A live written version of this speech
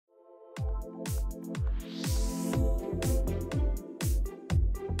Hello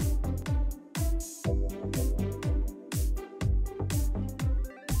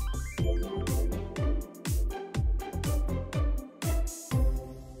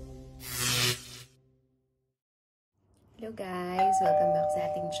guys! Welcome back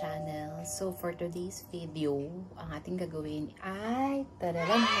sa ating channel. So for today's video, ang ating gagawin ay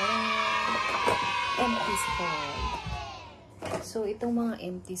tararan, empties haul. So itong mga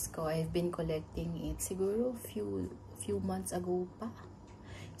empties ko, I've been collecting it siguro few months ago pa.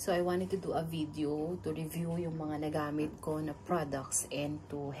 So I wanted to do a video to review yung mga nagamit ko na products and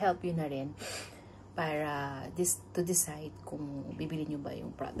to help you na rin para to decide kung bibili nyo ba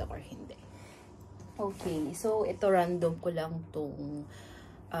yung product or hindi. Okay, so ito random ko lang itong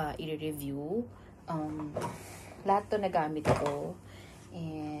i-review. Lahat to nagamit ko.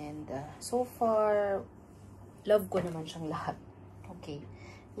 And so far, love ko naman siyang lahat. Okay,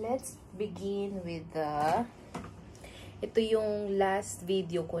 let's begin with ito yung last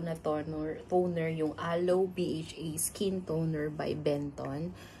video ko na toner, yung Aloe BHA Skin Toner by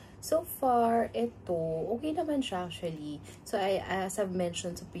Benton. So far, ito, okay naman siya actually. So as I've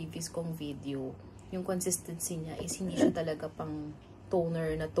mentioned sa previous kong video, yung consistency niya is hindi siya talaga pang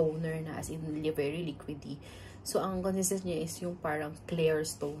toner na as in very liquidy. So, ang consistency niya is yung parang clear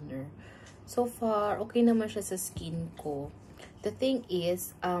toner. So far, okay naman siya sa skin ko. The thing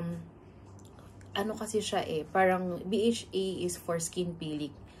is, ano kasi siya parang BHA is for skin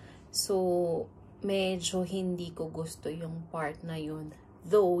peeling. So, medyo hindi ko gusto yung part na yun.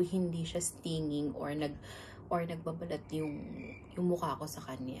 Though, hindi siya stinging or nagbabalat yung mukha ko sa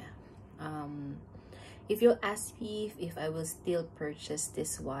kanya. If you ask me if I will still purchase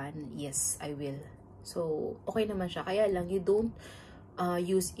this one, yes, I will. So, okay naman siya. Kaya lang, you don't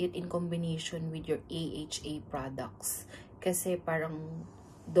use it in combination with your AHA products. Kasi parang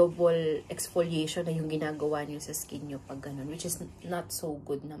double exfoliation na yung ginagawa niyo sa skin niyo pag ganun. Which is not so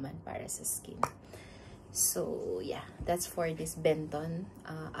good naman para sa skin. So, yeah. That's for this Benton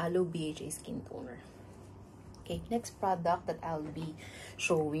Aloe BHA Skin Toner. Okay, next product that I'll be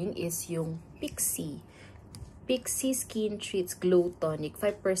showing is yung PIXI Skin Treats Glow Tonic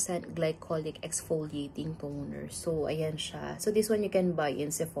 5% Glycolic Exfoliating Toner. So, ayan siya. So, this one you can buy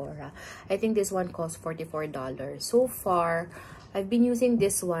in Sephora. I think this one costs $44. So far, I've been using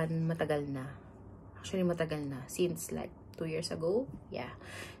this one matagal na. Actually, matagal na. Since like 2 years ago. Yeah.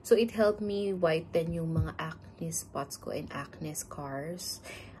 So, it helped me whiten yung mga acne spots ko and acne scars.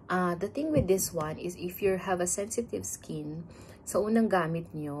 The thing with this one is if you have a sensitive skin, sa unang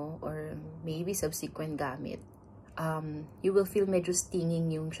gamit nyo or maybe subsequent gamit, you will feel medyo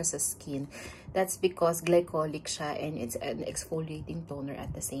stinging yung siya sa skin. That's because glycolic siya and it's an exfoliating toner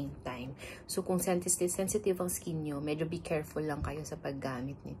at the same time. So kung sensitive ang skin nyo, medyo be careful lang kayo sa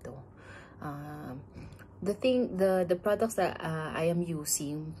paggamit nito. The products that I am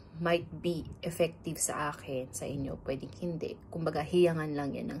using might be effective sa akin, sa inyo, pwedeng hindi. Kumbaga, hiyangan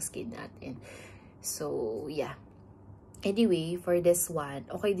lang yan ng skin natin. So, yeah. Anyway, for this one,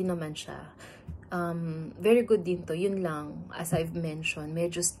 okay din naman siya. Very good din to. Yun lang, as I've mentioned,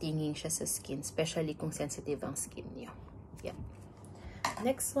 medyo stinging siya sa skin, especially kung sensitive ang skin niyo. Yeah.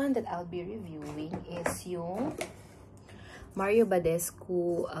 Next one that I'll be reviewing is yung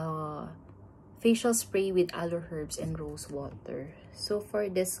Badescu facial spray with aloe herbs and rosewater. So for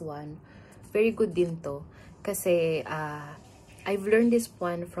this one, very good din to. Kasi I've learned this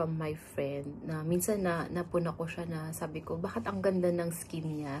one from my friend na minsan napuna ko siya na sabi ko, bakit ang ganda ng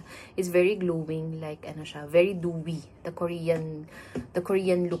skin niya? Is very glowing, like ano siya, very dewy. The Korean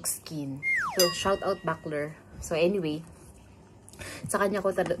look skin. So shout out Bakler. So anyway, sa kanya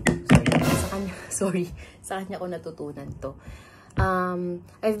ko natutunan to.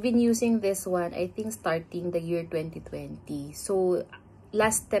 I've been using this one, I think, starting the year 2020. So,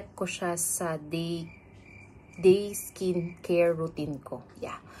 last step ko siya sa day skincare routine ko.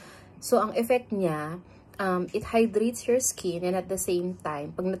 Yeah. So, ang effect niya, it hydrates your skin and at the same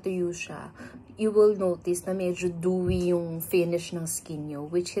time, pag natuyo siya, you will notice na medyo dewy yung finish ng skin nyo,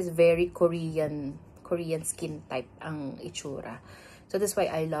 which is very Korean skin type ang itsura. So, that's why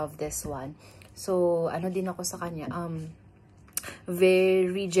I love this one. So, ano din ako sa kanya,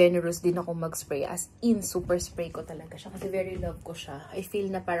 very generous din ako mag-spray. As in, super spray ko talaga siya. Kasi very love ko siya. I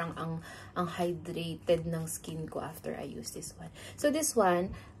feel na parang ang hydrated ng skin ko after I use this one. So, this one,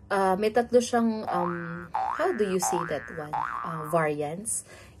 may tatlo siyang, how do you say that one? Variants.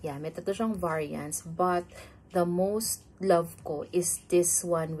 Yeah, may tatlo siyang variants. But, the most love ko is this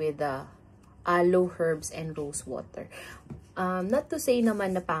one with the aloe herbs and rosewater. Not to say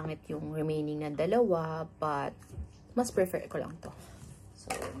naman na pangit yung remaining na dalawa, but mas prefer ko lang to. So,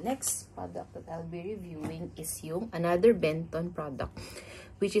 next product that I'll be reviewing is yung another Benton product,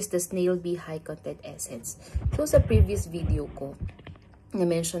 which is the Snail Bee High Content Essence. So, sa previous video ko,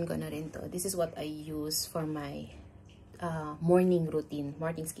 na-mention ko na rin to. This is what I use for my morning routine,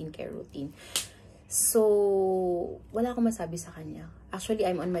 morning skincare routine. So, wala akong masabi sa kanya. Actually,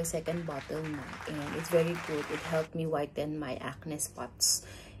 I'm on my second bottle na, and it's very good. It helped me whiten my acne spots.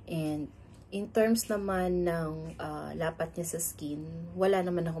 And in terms naman ng lapat niya sa skin, wala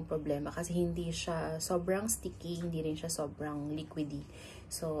naman akong problema kasi hindi siya sobrang sticky, hindi rin siya sobrang liquidy.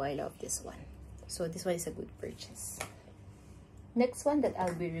 So, I love this one. So, this one is a good purchase. Next one that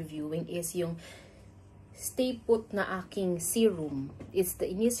I'll be reviewing is yung stay put na aking serum. It's the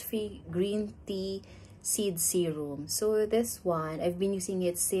Innisfree Green Tea Seed Serum. So this one, I've been using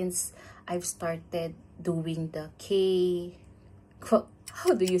it since I've started doing the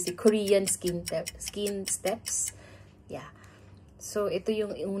how do you say, Korean skin steps. Yeah. So ito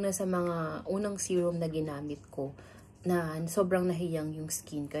yung una sa mga unang serum na ginamit ko na sobrang nahiyang yung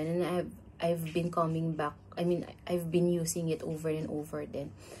skin ko. And I've been coming back. I mean, I've been using it over and over then.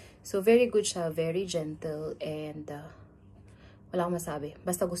 So, very good siya. Very gentle. And, wala akong masabi.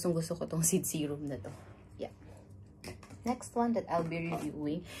 Basta gustong-gusto ko tong seed serum na to. Yeah. Next one that I'll be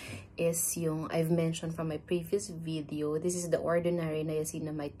reviewing is yung I've mentioned from my previous video. This is the Ordinary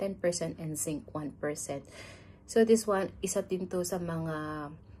Niacinamide 10% and Zinc 1%. So, this one, isa din to sa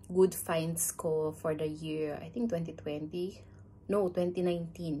mga good finds ko for the year, I think 2020. No,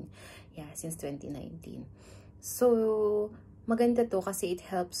 2019. Yeah, since 2019. So, maganda to kasi it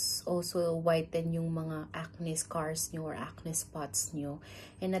helps also whiten yung mga acne scars nyo or acne spots nyo.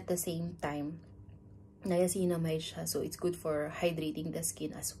 And at the same time, niacinamide siya. So, it's good for hydrating the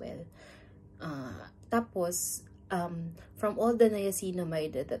skin as well. Tapos, from all the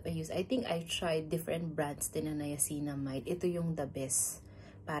niacinamide that I use, I think I tried different brands din na niacinamide. Ito yung the best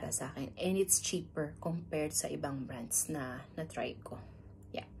para sa akin. And it's cheaper compared sa ibang brands na na-try ko.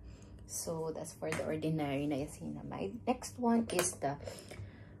 So, that's for the Ordinary Niacinamide. Next one is the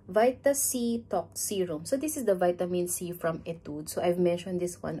Vita C Tox Serum. So, this is the vitamin C from Etude. So, I've mentioned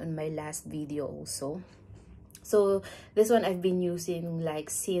this one on my last video also. So, this one I've been using like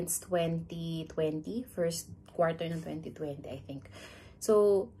since 2020, first quarter ng 2020, I think.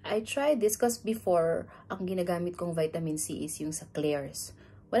 So, I tried this because before, ang ginagamit kong vitamin C is yung sa Claire's.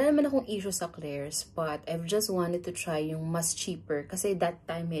 Wala naman akong issue sa Claire's, but I've just wanted to try yung mas cheaper kasi that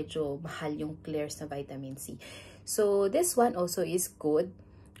time medyo mahal yung Claire's na vitamin C. So, this one also is good.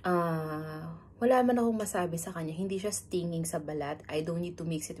 Wala man akong masabi sa kanya. Hindi siya stinging sa balat. I don't need to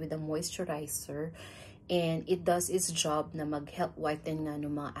mix it with a moisturizer. And it does its job na mag-help whiten nga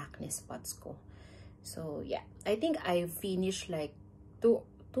ng mga acne spots ko. So, yeah. I think I finished like 2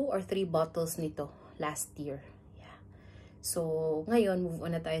 or 3 bottles nito last year. So, ngayon, move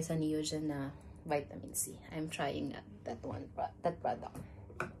on na tayo sa Neogen na vitamin C. I'm trying that product.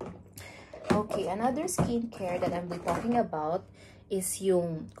 Okay, another skincare that I'm talking about is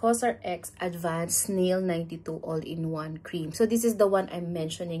yung COSRX Advanced Snail 92 All-in-One Cream. So, this is the one I'm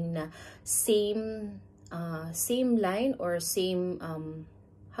mentioning na same line or same,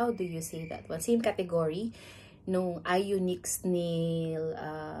 how do you say that one? Same category nung Ionic Snail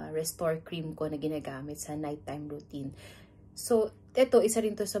Restore Cream ko na ginagamit sa nighttime routine. So, ito, isa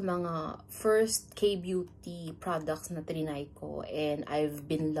rin to sa mga first K-beauty products na trinay ko. And I've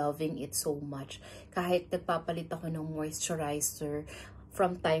been loving it so much. Kahit nagpapalit ako ng moisturizer,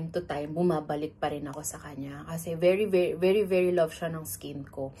 from time to time, bumabalik pa rin ako sa kanya. Kasi very love siya ng skin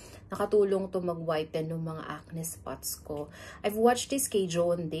ko. Nakatulong to mag-whiten ng mga acne spots ko. I've watched this kay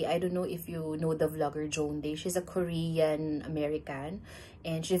Joan Day. I don't know if you know the vlogger Joan Day. She's a Korean-American.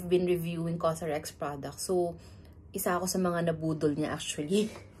 And she's been reviewing COSRX products. So, isa ako sa mga nabudol niya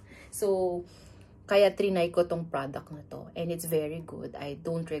actually. So, kaya trinay ko tong product na to. And it's very good. I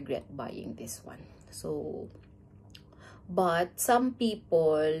don't regret buying this one. So, but some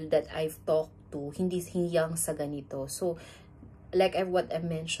people that I've talked to, hindi hiyang sa ganito. So, like what I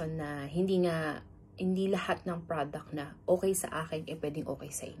mentioned na hindi lahat ng product na okay sa akin, pwedeng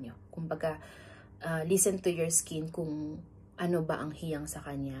okay sa inyo. Kumbaga, listen to your skin kung ano ba ang hiyang sa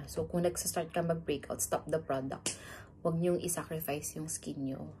kanya. So, kung nagsastart ka mag-breakout, stop the product. Huwag niyong i-sacrifice yung skin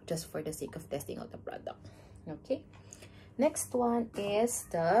niyo just for the sake of testing out the product. Okay? Next one is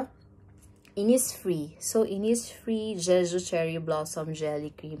the Innisfree. So, Innisfree Jeju Cherry Blossom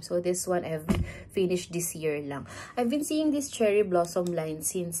Jelly Cream. So, this one I've finished this year lang. I've been seeing this Cherry Blossom line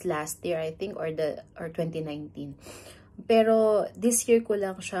since last year, I think, or 2019. Pero, this year ko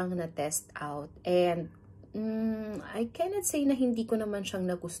lang siyang na-test out. And, I cannot say na hindi ko naman siyang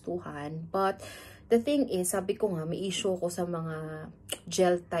nagustuhan, but the thing is, sabi ko nga, may issue ko sa mga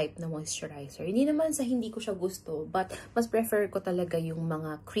gel type na moisturizer. Hindi naman sa hindi ko siya gusto, but mas prefer ko talaga yung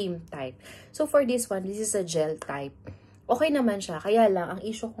mga cream type. So for this one, this is a gel type. Okay naman siya, kaya lang, ang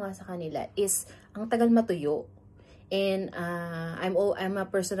issue ko nga sa kanila is, ang tagal matuyo. And I'm a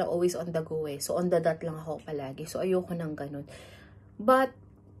person na always on the go eh. So on the dot lang ako palagi. So ayoko nang ganun. But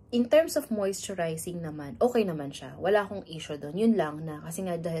in terms of moisturizing naman, okay naman siya. Wala akong issue doon. Yun lang na kasi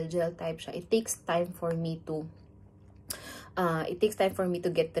nga dahil gel type siya, it takes time for me to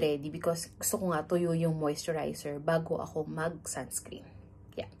get ready because gusto ko nga tuyo yung moisturizer bago ako mag-sunscreen.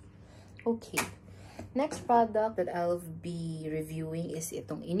 Yeah. Okay. Next product that I'll be reviewing is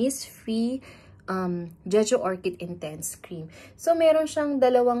itong Innisfree Jeju Orchid Intense Cream. So, meron siyang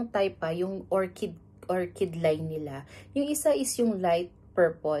dalawang type pa, yung Orchid line nila. Yung isa is yung light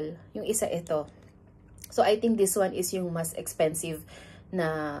purple, yung isa ito. So, I think this one is yung mas expensive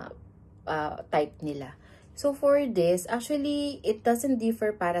na type nila. So, for this, actually, it doesn't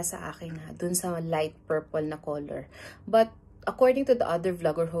differ para sa akin dun sa light purple na color. But, according to the other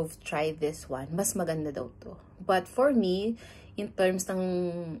vlogger who've tried this one, mas maganda daw to. But for me, in terms ng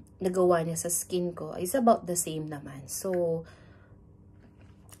nagawa niya sa skin ko, is about the same naman. So,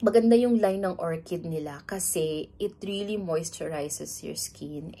 maganda yung line ng Orchid nila kasi it really moisturizes your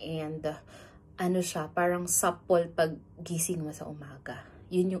skin and ano siya, parang supple pag gising mo sa umaga.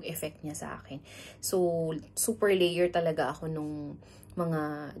 Yun yung effect niya sa akin. So, super layer talaga ako nung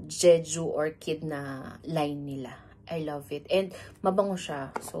mga Jeju Orchid na line nila. I love it. And mabango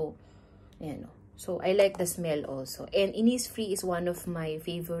siya. So, ayan o. So, I like the smell also. And Innisfree is one of my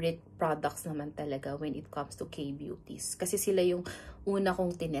favorite products naman talaga when it comes to K-beauties. Kasi sila yung una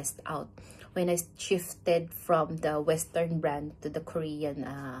kong tinest out when I shifted from the Western brand to the Korean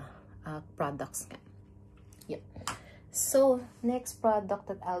products. Yep. So, next product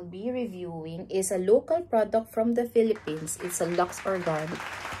that I'll be reviewing is a local product from the Philippines. It's a Luxeorganix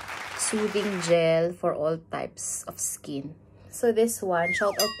Soothing Gel for all types of skin. So, this one,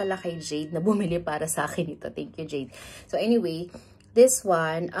 shout out pala kay Jade na bumili para sa akin ito. Thank you, Jade. So, anyway, this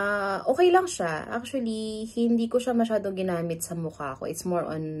one, okay lang siya. Actually, hindi ko siya masyadong ginamit sa mukha ko. It's more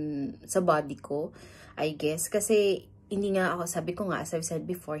on sa body ko, I guess. Kasi, hindi nga ako, sabi ko nga, as I've said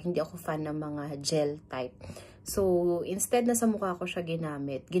before, hindi ako fan ng mga gel type. So, instead na sa mukha ko siya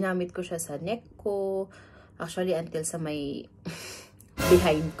ginamit ko siya sa neck ko. Actually, until sa may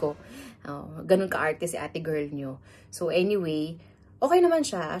behind ko. Ganun ka-arte si ate girl nyo. So, anyway, okay naman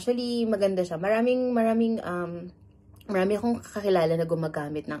siya. Actually, maganda siya. Marami akong kakilala na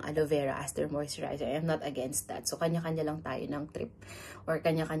gumagamit ng aloe vera as their moisturizer. I'm not against that. So, kanya-kanya lang tayo ng trip. Or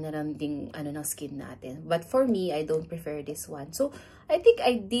kanya-kanya lang ding ng skin natin. But for me, I don't prefer this one. So, I think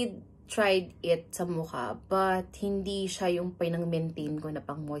I did tried it sa mukha, but hindi siya yung pinang-maintain ko na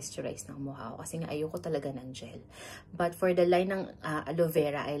pang-moisturize ng mukha ko kasi nga ayoko talaga ng gel. But for the line ng aloe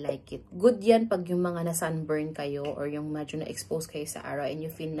vera, I like it. Good yan pag yung mga na-sunburn kayo or yung medyo na-expose kayo sa araw and you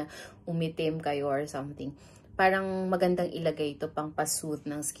feel na umitim kayo or something. Parang magandang ilagay ito pang pa-soothe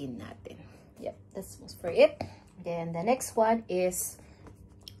ng skin natin. Yep, that's most for it. Then the next one is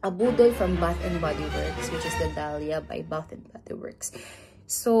a budol from Bath Body Works, which is the Dahlia by Bath Body Works.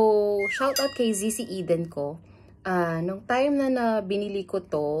 So, shout out kay ZC Eden ko. Nung time na binili ko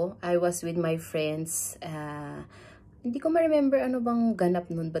to, I was with my friends. Hindi ko ma-remember ano bang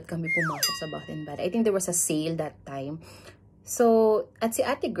ganap nun, ba't kami pumasok sa Bath & Body. I think there was a sale that time. So, at si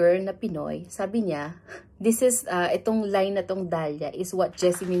ate girl na Pinoy, sabi niya, this is, itong line na tong Dahlia is what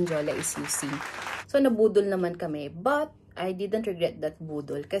Jessie Minjola is using. So, nabudol naman kami. But, I didn't regret that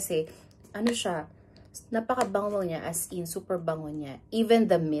budol kasi, ano siya, napakabango niya, as in, super bango niya. Even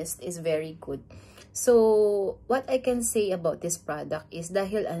the mist is very good. So, what I can say about this product is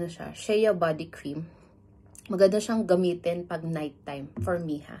dahil ano siya, Shea body cream, maganda siyang gamitin pag nighttime, for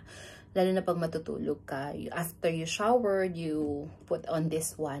me ha. Lalo na pag matutulog ka. After you showered, you put on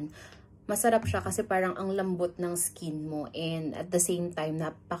this one. Masarap siya kasi parang ang lambot ng skin mo and at the same time,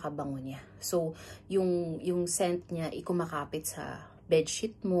 napakabango niya. So, yung scent niya, ikumakapit sa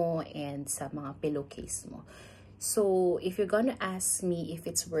bedsheet mo and sa mga pillowcase mo. So, if you're gonna ask me if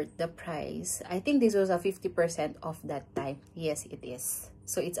it's worth the price, I think this was a 50% off that time. Yes, it is.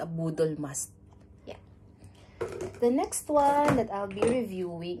 So, it's a budol must. Yeah. The next one that I'll be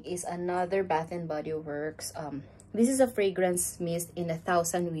reviewing is another Bath & Body Works. This is a fragrance mist in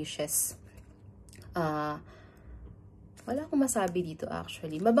 1,000 wishes. Wala akong masabi dito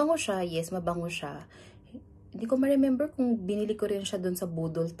actually. Mabango siya. Yes, mabango siya. Hindi ko ma-remember kung binili ko rin siya dun sa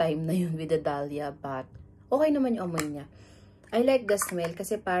budol time na yun with the Dahlia, but okay naman yung amoy niya. I like the smell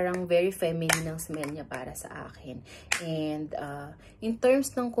kasi parang very feminine ang smell niya para sa akin. And in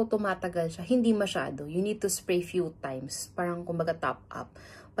terms ng kung tumatagal siya, hindi masyado. You need to spray few times. Parang kumbaga top up.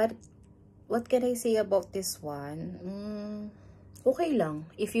 But what can I say about this one? Okay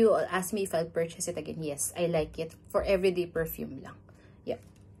lang. If you ask me if I'll purchase it again, yes, I like it. For everyday perfume lang. Yep.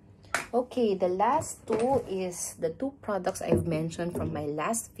 Okay, the last two is the two products I've mentioned from my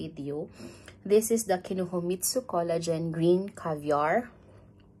last video. This is the Kinohimitsu Collagen Green Caviar.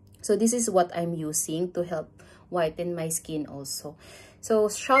 So this is what I'm using to help whiten my skin also. So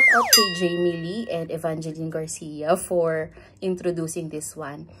shout out to Jamie Lee and Evangeline Garcia for introducing this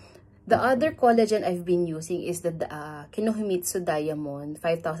one. The other collagen I've been using is the Kinohimitsu Diamond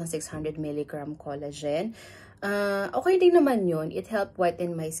 5,600 mg collagen. Okay din naman yun. It helped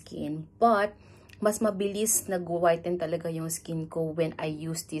whiten my skin. But mas mabilis nag-whiten talaga yung skin ko when I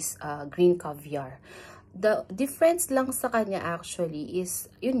use this green caviar. The difference lang sa kanya actually is,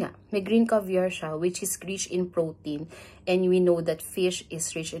 yun nga, may green caviar siya which is rich in protein and we know that fish is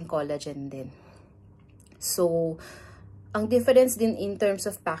rich in collagen din. So, ang difference din in terms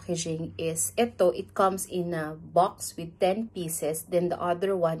of packaging is, ito, it comes in a box with 10 pieces. Then the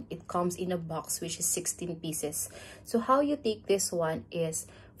other one, it comes in a box which is 16 pieces. So how you take this one is,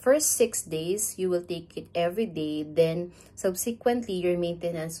 first 6 days, you will take it every day. Then, subsequently, your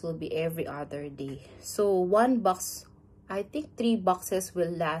maintenance will be every other day. So, one box, I think 3 boxes will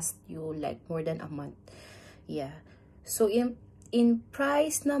last you like more than a month. Yeah. So, in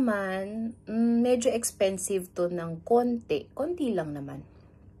price naman, medyo expensive to ng konti. Konti lang naman.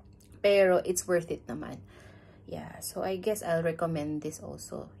 Pero, it's worth it naman. Yeah. So, I guess I'll recommend this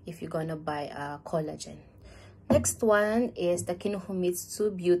also if you're gonna buy a collagen. Next one is the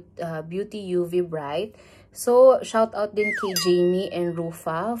Kinohimitsu Beauty UV Bright. So, shout out din kay Jamie and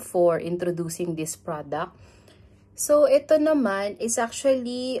Rufa for introducing this product. So, ito naman is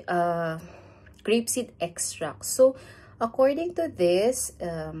actually grapeseed extract. So, according to this,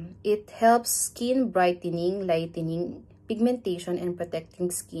 it helps skin brightening, lightening, pigmentation, and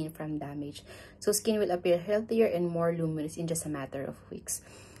protecting skin from damage. So, skin will appear healthier and more luminous in just a matter of weeks.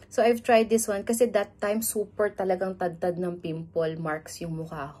 So, I've tried this one kasi that time super talagang tad-tad ng pimple marks yung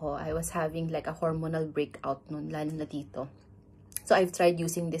mukha ko. I was having like a hormonal breakout nun, lalo na dito. So, I've tried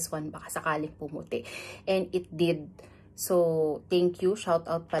using this one baka sakaling pumuti. And it did. So, thank you. Shout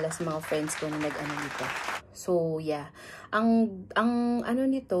out pala sa mga friends ko na nag-ano nito. So, yeah. Ang ano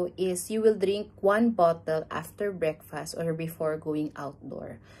nito is you will drink 1 bottle after breakfast or before going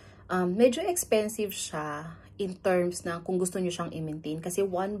outdoor. Medyo expensive siya in terms na kung gusto nyo siyang i-maintain kasi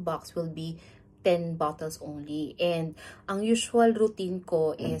 1 box will be 10 bottles only. And ang usual routine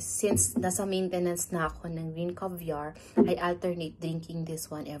ko is since nasa maintenance na ako ng green caviar, I alternate drinking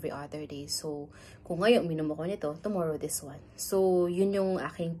this one every other day. So, kung ngayon minom ako nito, tomorrow this one. So, yun yung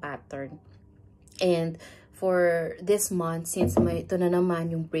aking pattern. And for this month, since ito na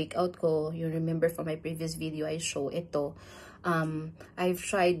naman yung breakout ko, you remember from my previous video, I show ito. I've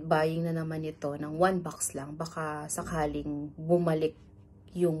tried buying na naman ito ng 1 box lang. Baka sakaling bumalik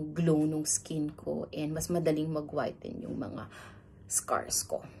yung glow ng skin ko and mas madaling mag-whiten yung mga scars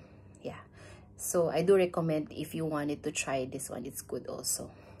ko. Yeah. So, I do recommend if you wanted to try this one. It's good also.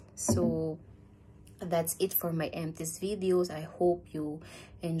 So, that's it for my Empties videos. I hope you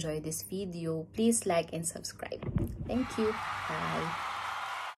enjoy this video. Please like and subscribe. Thank you. Bye.